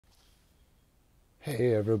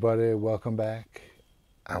Hey everybody, welcome back.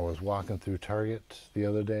 I was walking through Target the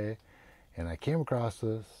other day and I came across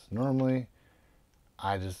this. Normally,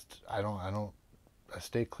 I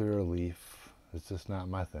stay clear of Leaf. It's just not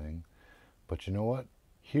my thing. But you know what?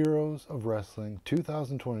 Heroes of Wrestling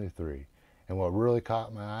 2023. And what really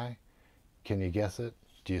caught my eye, can you guess it?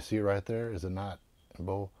 Do you see it right there? Is it not?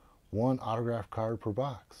 Well, one autograph card per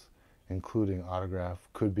box, including autograph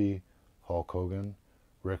could be Hulk Hogan,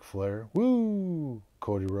 Ric Flair, woo,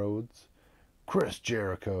 Cody Rhodes, Chris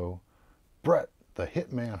Jericho, Bret the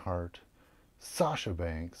Hitman Hart, Sasha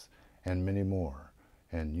Banks, and many more.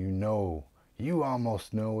 And you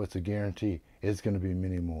almost know it's a guarantee it's going to be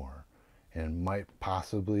many more. And might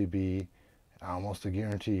possibly be almost a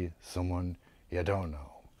guarantee someone you don't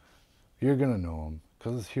know. You're going to know them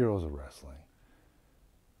because it's Heroes of Wrestling.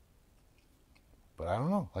 But I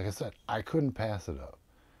don't know. Like I said, I couldn't pass it up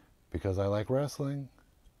because I like wrestling.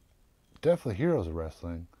 Definitely Heroes of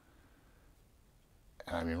Wrestling.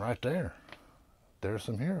 And I mean, right there, there's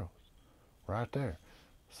some heroes. Right there.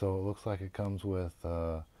 So it looks like it comes with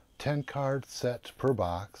 10 card set per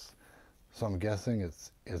box. So I'm guessing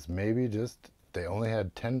it's maybe just they only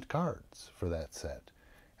had 10 cards for that set.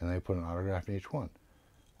 And they put an autograph in each one.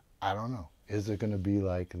 I don't know. Is it going to be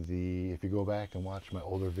like if you go back and watch my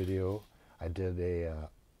older video, I did a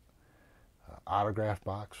autograph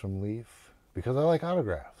box from Leaf because I like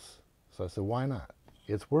autographs. So I said, why not?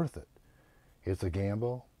 It's worth it. It's a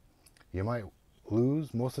gamble. You might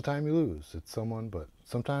lose. Most of the time you lose. It's someone, but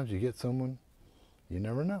sometimes you get someone. You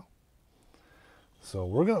never know. So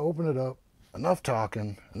we're going to open it up. Enough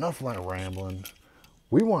talking. Enough like rambling.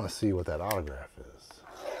 We want to see what that autograph is.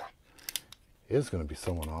 It's going to be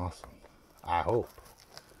someone awesome. I hope.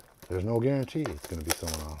 There's no guarantee it's going to be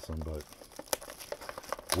someone awesome, but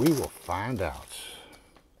we will find out.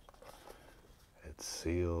 It's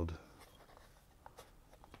sealed.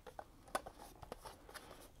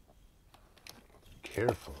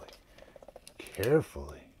 Carefully.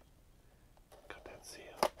 Carefully. Cut that seal.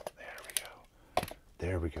 There we go.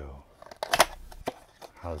 There we go.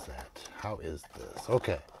 How's that? How is this?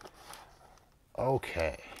 Okay.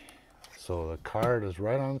 Okay. So the card is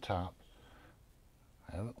right on the top.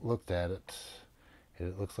 I haven't looked at it.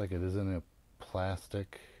 It looks like it is in a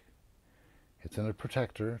plastic. It's in a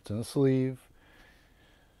protector. It's in a sleeve.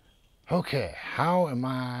 Okay, how am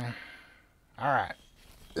I? All right,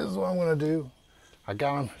 this is what I'm gonna do. I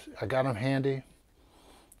got him handy.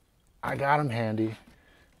 I got him handy.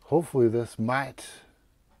 Hopefully this might.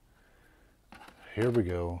 Here we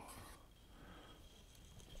go.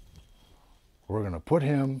 We're gonna put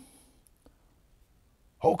him.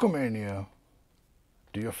 Hulkamania.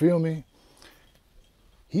 Do you feel me?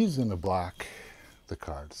 He's gonna block the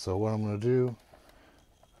card. So what I'm gonna do,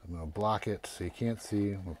 I'm gonna block it so you can't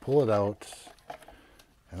see. I'm gonna pull it out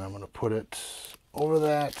and I'm gonna put it over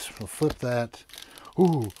that. I'm gonna flip that.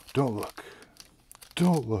 Ooh, don't look.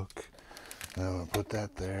 Don't look. And I'm gonna put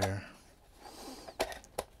that there.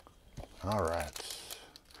 All right.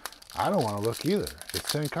 I don't want to look either. It's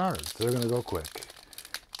 10 cards. They're gonna go quick.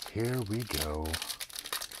 Here we go.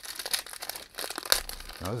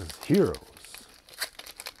 Now this is Heroes.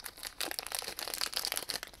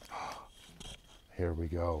 Here we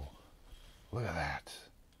go. Look at that.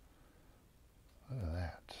 Look at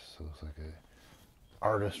that. So it's like a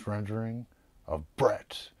artist rendering of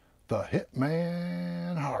Bret the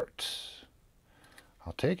Hitman Hart.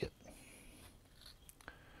 I'll take it.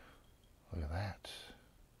 Look at that.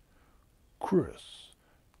 Chris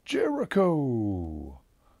Jericho.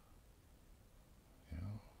 You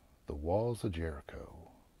know, the Walls of Jericho.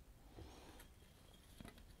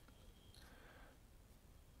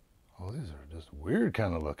 Oh, these are just weird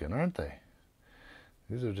kind of looking, aren't they?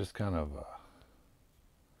 These are just kind of,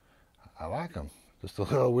 I like them. Just a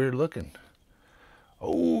little weird looking.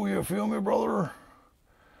 Oh, you feel me, brother?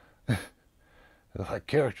 They're like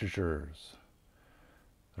caricatures.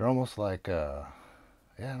 They're almost like, yeah,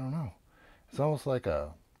 I don't know. It's almost like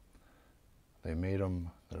they made them,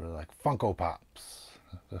 they're like Funko Pops.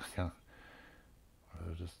 They're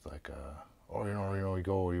just like, or you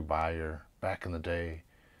go, you buy your, back in the day,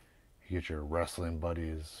 you get your wrestling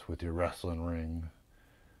buddies with your wrestling ring.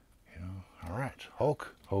 You know, all right,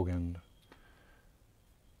 Hulk Hogan.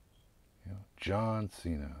 You know, John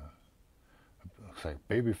Cena. Looks like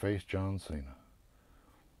babyface John Cena.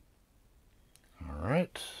 All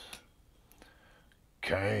right,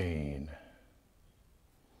 Kane.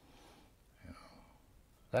 You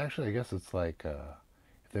know, actually, I guess it's like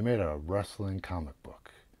if they made a wrestling comic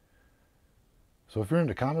book. So if you're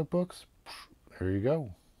into comic books, here you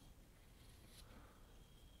go.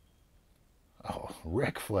 Oh,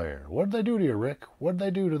 Ric Flair. What did they do to you, Rick? What did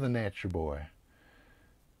they do to the Nature Boy?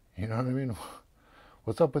 You know what I mean?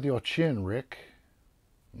 What's up with your chin, Rick?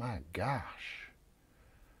 My gosh.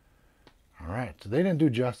 All right, so they didn't do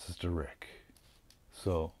justice to Rick.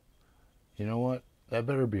 So, you know what? That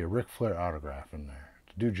better be a Ric Flair autograph in there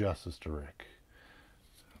to do justice to Rick.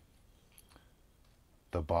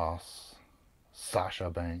 The Boss, Sasha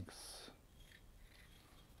Banks.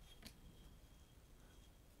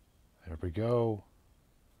 There we go.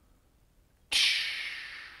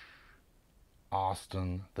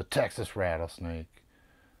 Austin, the Texas Rattlesnake.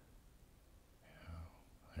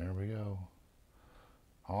 There we go.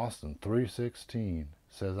 Austin 316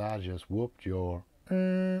 says, I just whooped your.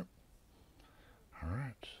 All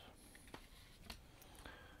right.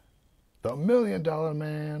 The $1 Million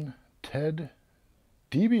Man, Ted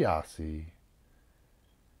DiBiase.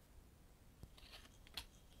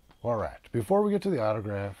 All right. Before we get to the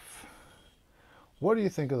autograph, what do you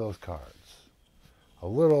think of those cards? A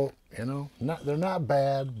little, you know, they're not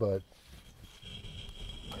bad, but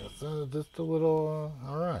it's just a little,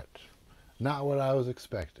 all right. Not what I was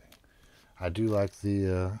expecting. I do like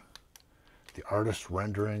the artist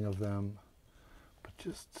rendering of them, but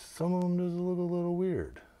just some of them is a little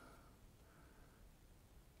weird.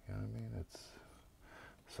 You know what I mean?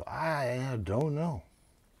 So I don't know.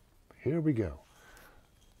 Here we go.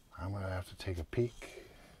 I'm gonna have to take a peek.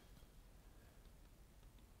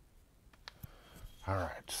 All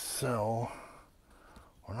right, so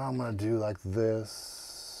what I'm gonna do like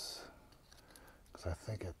this, because I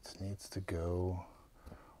think it needs to go.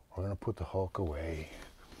 We're gonna put the Hulk away.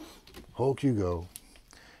 Hulk, you go.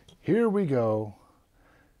 Here we go.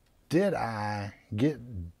 Did I get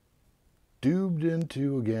duped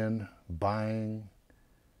into again buying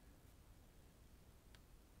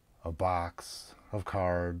a box of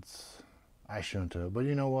cards? I shouldn't have, but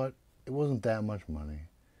you know what? It wasn't that much money.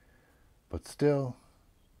 But still,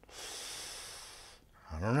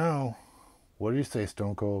 I don't know. What do you say,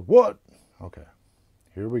 Stone Cold? What? Okay,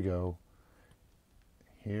 here we go.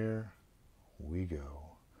 Here we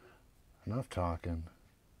go. Enough talking.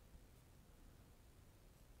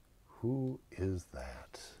 Who is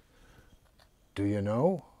that? Do you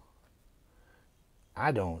know?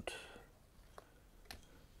 I don't.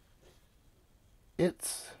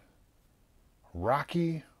 It's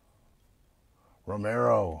Rocky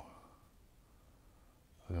Romero.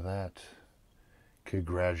 Look at that.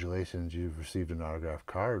 Congratulations, you've received an autographed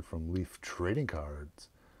card from Leaf Trading Cards.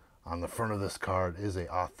 On the front of this card is an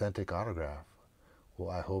authentic autograph. Well,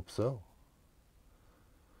 I hope so.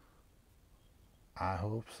 I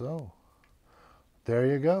hope so. There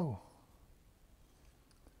you go.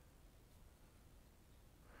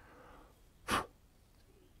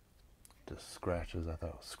 Just scratches. I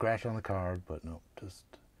thought scratch on the card, but no, just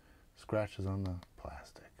scratches on the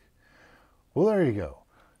plastic. Well, there you go.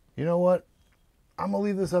 You know what? I'm going to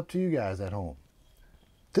leave this up to you guys at home.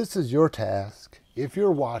 This is your task. If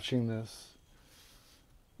you're watching this,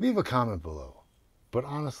 leave a comment below. But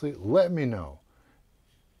honestly, let me know.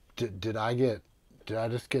 Did I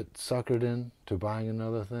just get suckered in to buying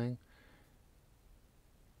another thing?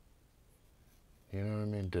 You know what I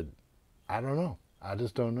mean? I don't know. I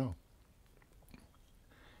just don't know.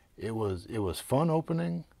 It was fun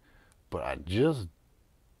opening, but I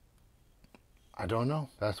don't know.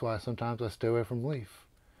 That's why sometimes I stay away from Leaf,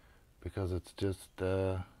 because it's just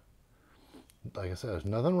like I said, there's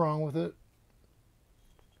nothing wrong with it,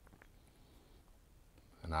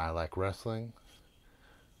 and I like wrestling.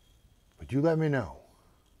 But you let me know.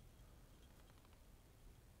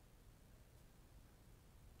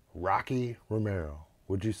 Rocky Romero,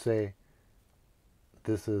 would you say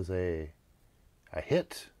this is a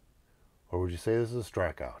hit, or would you say this is a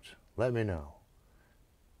strikeout? Let me know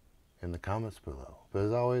in the comments below. But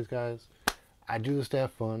as always, guys, I do this to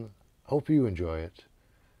have fun. Hope you enjoy it.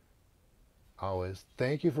 Always,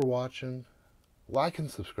 thank you for watching. Like and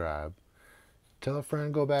subscribe. Tell a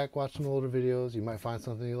friend, go back, watch some older videos. You might find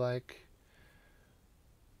something you like.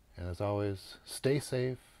 And as always, stay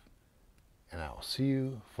safe. And I will see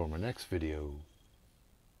you for my next video.